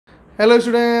Hello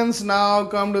students, now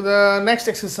come to the next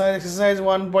exercise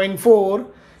 1.4.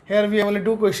 Here we have only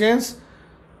two questions.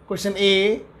 Question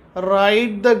A,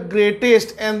 write the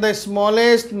greatest and the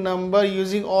smallest number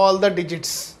using all the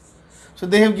digits. So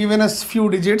they have given us few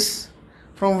digits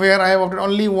from where I have opted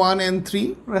only 1 and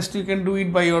 3. Rest you can do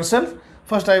it by yourself.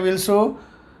 First I will show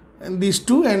these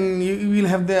two and you will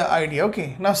have the idea.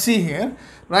 Okay, now see here,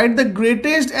 write the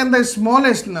greatest and the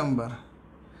smallest number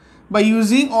by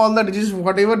using all the digits,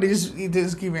 whatever digits it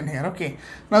is given here. Okay,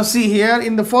 now see here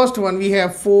in the first one we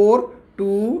have 4,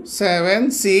 2, 7,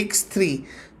 6, 3.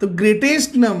 The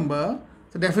greatest number,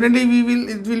 so definitely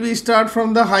it will be start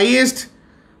from the highest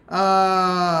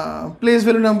place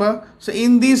value number. So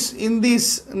in this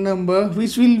number,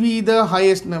 which will be the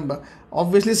highest number?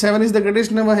 Obviously 7 is the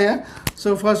greatest number here.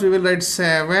 So first we will write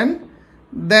 7,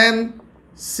 then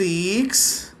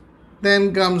 6,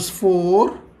 then comes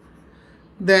 4,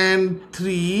 then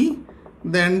 3,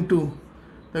 then 2.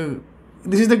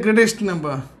 This is the greatest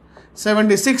number,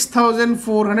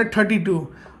 76,432.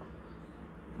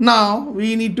 Now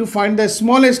we need to find the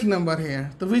smallest number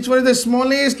here. So which one is the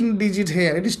smallest digit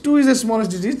here? It is 2 is the smallest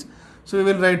digit. So we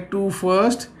will write 2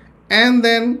 first, and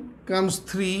then comes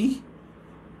 3,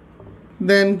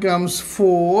 then comes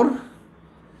 4,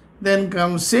 then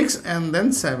comes 6, and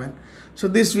then 7. So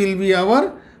this will be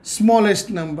our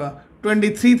smallest number,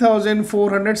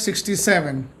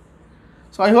 23,467.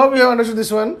 So I hope you have understood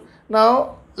this one.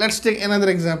 Now let's take another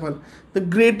example. The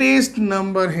greatest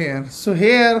number here. So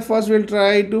here first we'll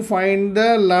try to find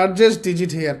the largest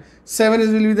digit here. 7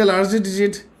 will be the largest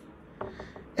digit.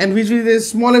 And which will be the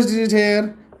smallest digit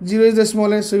here? 0 is the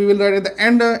smallest. So we will write at the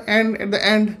end at the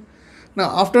end. Now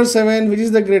after 7, which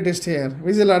is the greatest here?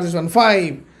 Which is the largest one?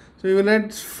 5. So we will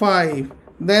write 5.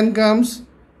 Then comes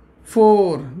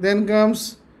 4. Then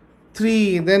comes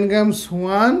 3, then comes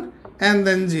 1, and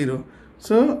then 0.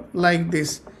 So like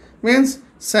this means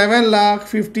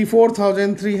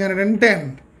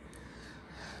 7,54,310.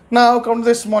 Now come to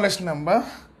the smallest number.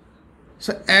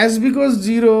 So as because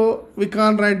 0, we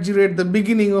can't write 0 at the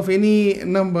beginning of any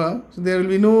number, so there will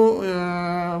be no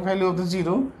value of the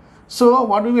 0. So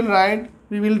what we will write?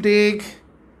 We will take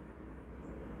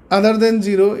other than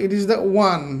 0, it is the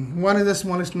 1. 1 is the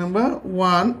smallest number,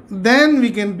 1. Then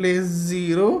we can place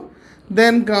 0.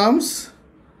 Then comes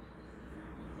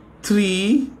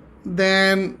 3,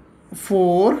 then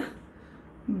 4,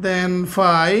 then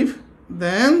 5,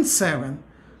 then 7.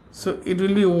 So it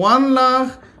will be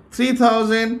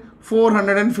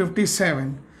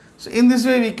 1,03,457. So in this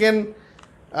way we can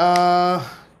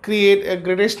create a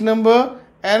greatest number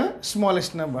and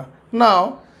smallest number.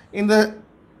 Now in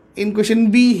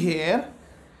question B here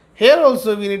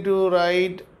also we need to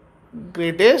write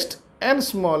greatest and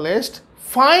smallest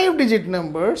 5-digit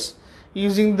numbers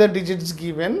using the digits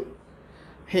given.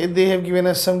 Here they have given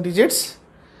us some digits.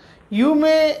 You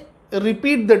may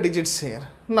repeat the digits here.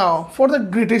 Now for the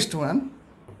greatest one,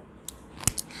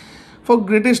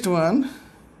 greatest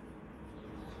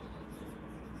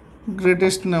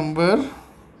number,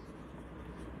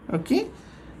 okay,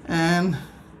 and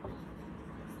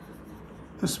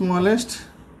the smallest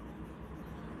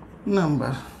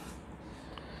number,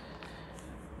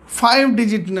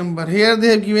 5-digit number. Here they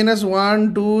have given us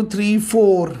 1, 2, 3,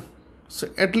 4. So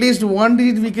at least one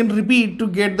digit we can repeat to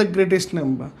get the greatest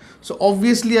number. So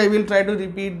obviously I will try to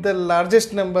repeat the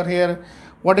largest number here,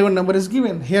 whatever number is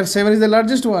given. Here 7 is the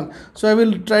largest one. So I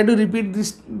will try to repeat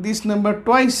this number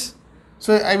twice.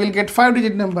 So I will get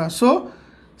 5-digit number. So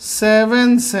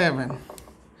 7, 7.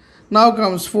 Now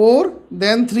comes 4,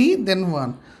 then 3, then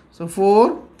 1. So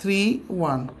 4, 3,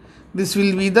 1. This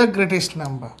will be the greatest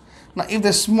number. Now if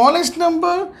the smallest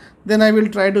number, then I will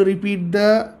try to repeat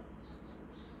the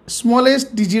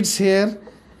smallest digits here,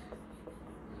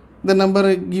 the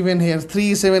number given here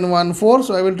 3, 7, 1, 4.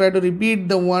 So I will try to repeat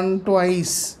the 1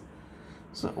 twice.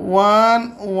 So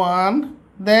 1, 1,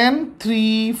 then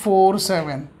 3, 4,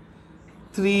 7.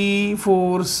 3,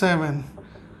 4, 7.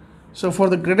 So for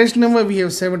the greatest number we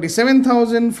have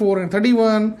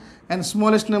 77,431 and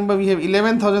smallest number we have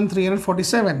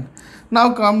 11,347.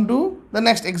 Now come to the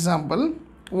next example,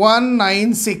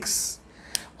 196.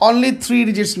 Only 3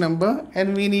 digits number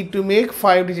and we need to make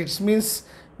 5 digits, means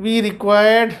we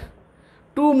required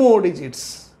 2 more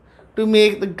digits to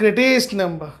make the greatest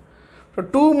number. So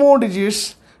 2 more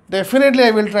digits, definitely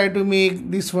I will try to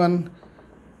make this one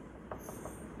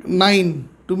 9.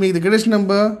 To make the greatest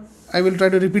number, I will try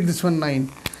to repeat this one 9.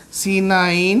 See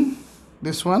 9,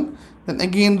 this one, then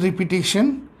again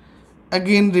repetition,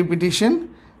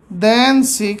 then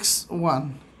 6,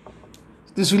 1.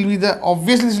 This will be the,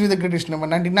 obviously this will be the greatest number,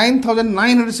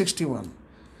 99,961.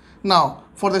 Now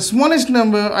For the smallest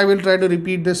number, I will try to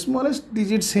repeat the smallest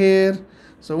digits here.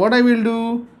 So what I will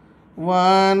do,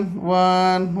 1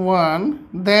 1 1,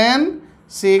 then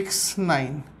 6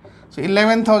 9. So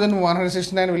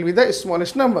 11,169 will be the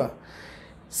smallest number.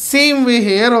 Same way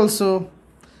here also,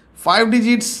 5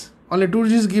 digits, only 2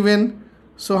 digits given.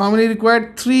 So how many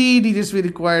required? 3 digits we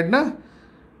required, na?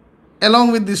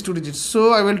 Along with these 2 digits.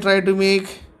 So I will try to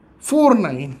make 4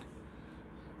 9.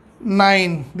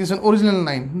 9, this one original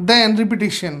 9. Then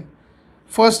repetition.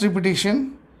 First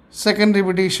repetition, second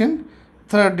repetition,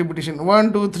 third repetition.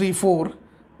 1 2 3 4,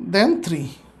 then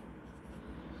 3.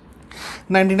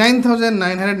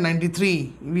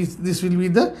 99,993. This will be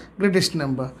the greatest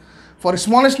number. For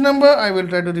smallest number, I will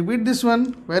try to repeat this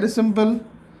one. Very simple.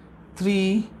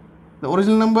 3, the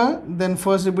original number, then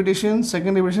first repetition,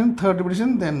 second repetition, third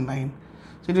repetition, then 9.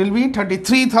 So it will be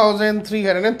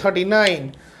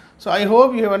 33,339. So I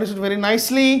hope you have understood very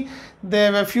nicely.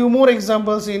 There were a few more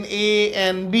examples in A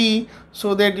and B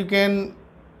so that you can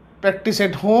practice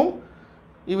at home.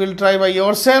 You will try by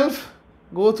yourself.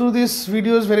 Go through these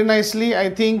videos very nicely. I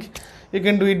think you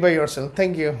can do it by yourself.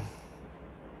 Thank you.